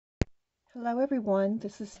Hello everyone,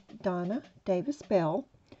 this is Donna Bell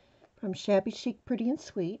from Shabby Chic, Pretty and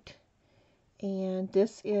Sweet, and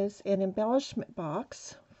this is an embellishment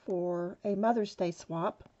box for a Mother's Day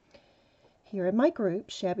swap here in my group,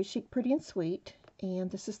 Shabby Chic, Pretty and Sweet, and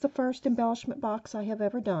this is the first embellishment box I have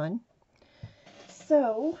ever done.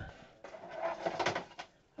 So,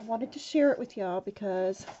 I wanted to share it with y'all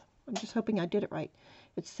because I'm just hoping I did it right.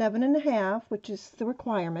 It's 7.5, which is the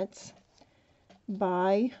requirements,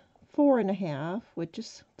 by 4.5, which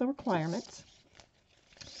is the requirements.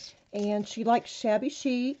 And she likes shabby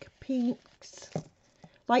chic, pinks,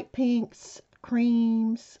 light pinks,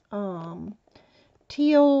 creams,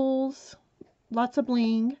 teals, lots of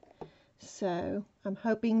bling. So I'm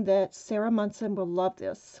hoping that Sara Munson will love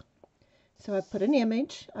this. So I put an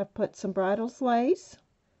image. I put some bridal's lace,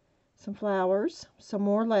 some flowers, some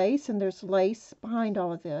more lace, and there's lace behind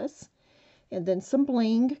all of this, and then some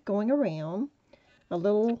bling going around, a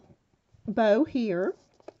little bow here,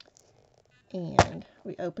 and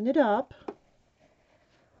we open it up,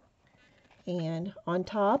 and on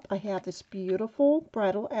top I have this beautiful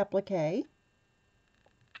bridal applique.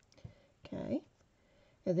 Okay,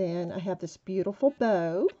 and then I have this beautiful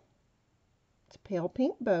bow. It's a pale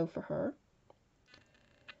pink bow for her.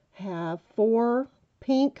 Have 4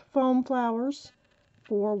 pink foam flowers,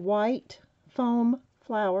 4 white foam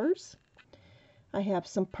flowers. I have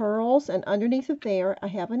some pearls, and underneath of there I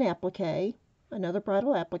have an applique, another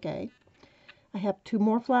bridal applique. I have 2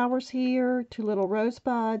 more flowers here, 2 little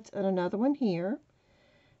rosebuds, and another one here.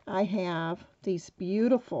 I have these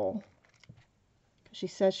beautiful, because she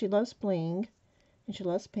says she loves bling, and she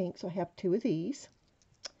loves pink, so I have 2 of these.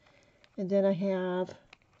 And then I have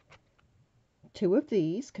 2 of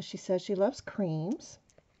these, because she says she loves creams.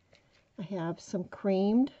 I have some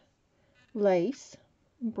creamed lace,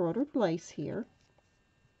 embroidered lace here.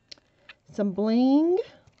 Some bling.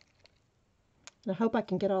 And I hope I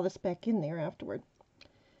can get all this back in there afterward.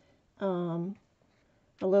 A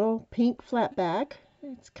little pink flat back.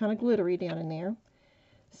 It's kind of glittery down in there.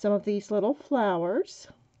 Some of these little flowers.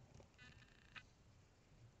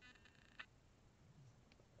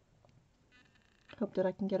 Hope that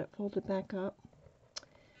I can get it folded back up.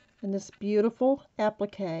 And this beautiful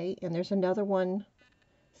applique. And there's another one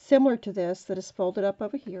similar to this that is folded up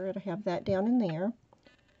over here. And I have that down in there.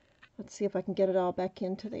 Let's see if I can get it all back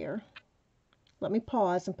into there. Let me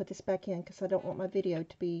pause and put this back in because I don't want my video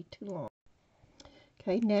to be too long.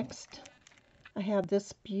 Okay, next I have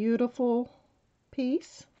this beautiful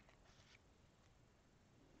piece,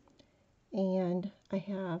 and I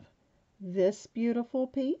have this beautiful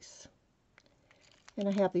piece, and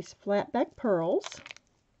I have these flat back pearls,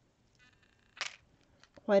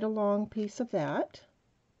 quite a long piece of that,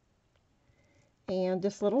 and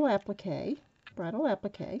this little applique, bridal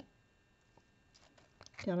applique,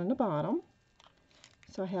 down on the bottom.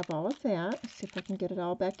 So I have all of that. Let's see if I can get it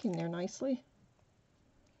all back in there nicely.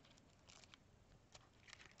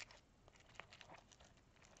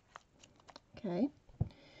 Okay,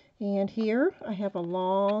 and here I have a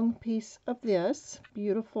long piece of this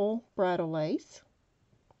beautiful bridal lace,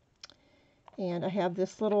 and I have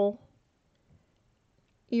this little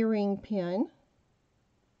earring pin.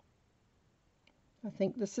 I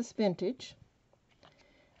think this is vintage,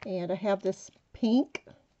 and I have this pink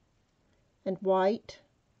and white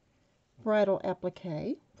bridal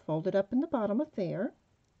applique folded up in the bottom of there.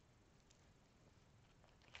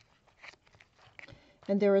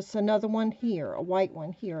 And there is another one here, a white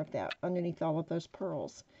one here of that, underneath all of those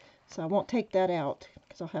pearls. So I won't take that out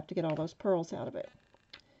because I'll have to get all those pearls out of it.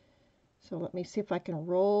 So let me see if I can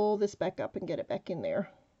roll this back up and get it back in there.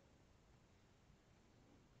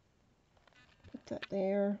 Put that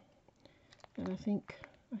there. And I think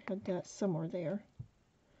I had that somewhere there.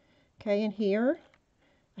 Okay, and here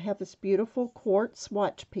I have this beautiful quartz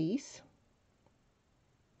watch piece.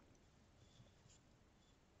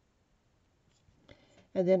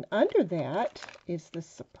 And then under that is the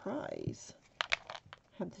surprise. I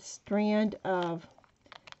have this strand of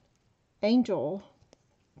angel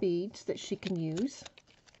beads that she can use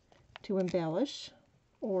to embellish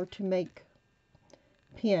or to make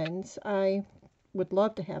pins. I would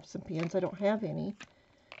love to have some pins. I don't have any.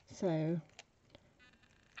 So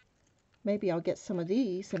maybe I'll get some of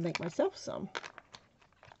these and make myself some.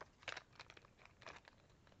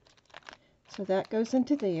 So that goes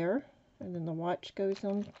into there. And then the watch goes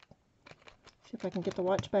on. See if I can get the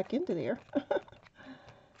watch back into there.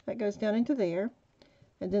 That goes down into there.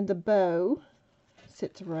 And then the bow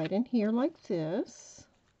sits right in here like this.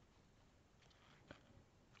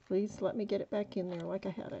 Please let me get it back in there like I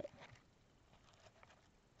had it.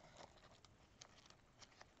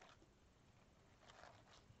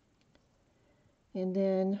 And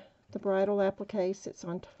then the bridal applique sits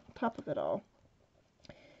on top of it all.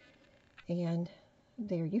 And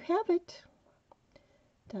there you have it.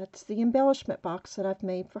 That's the embellishment box that I've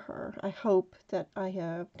made for her. I hope that I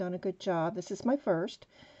have done a good job. This is my first,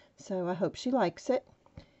 so I hope she likes it.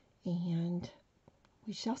 And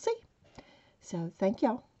we shall see. So thank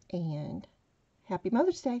y'all, and happy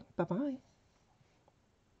Mother's Day. Bye-bye.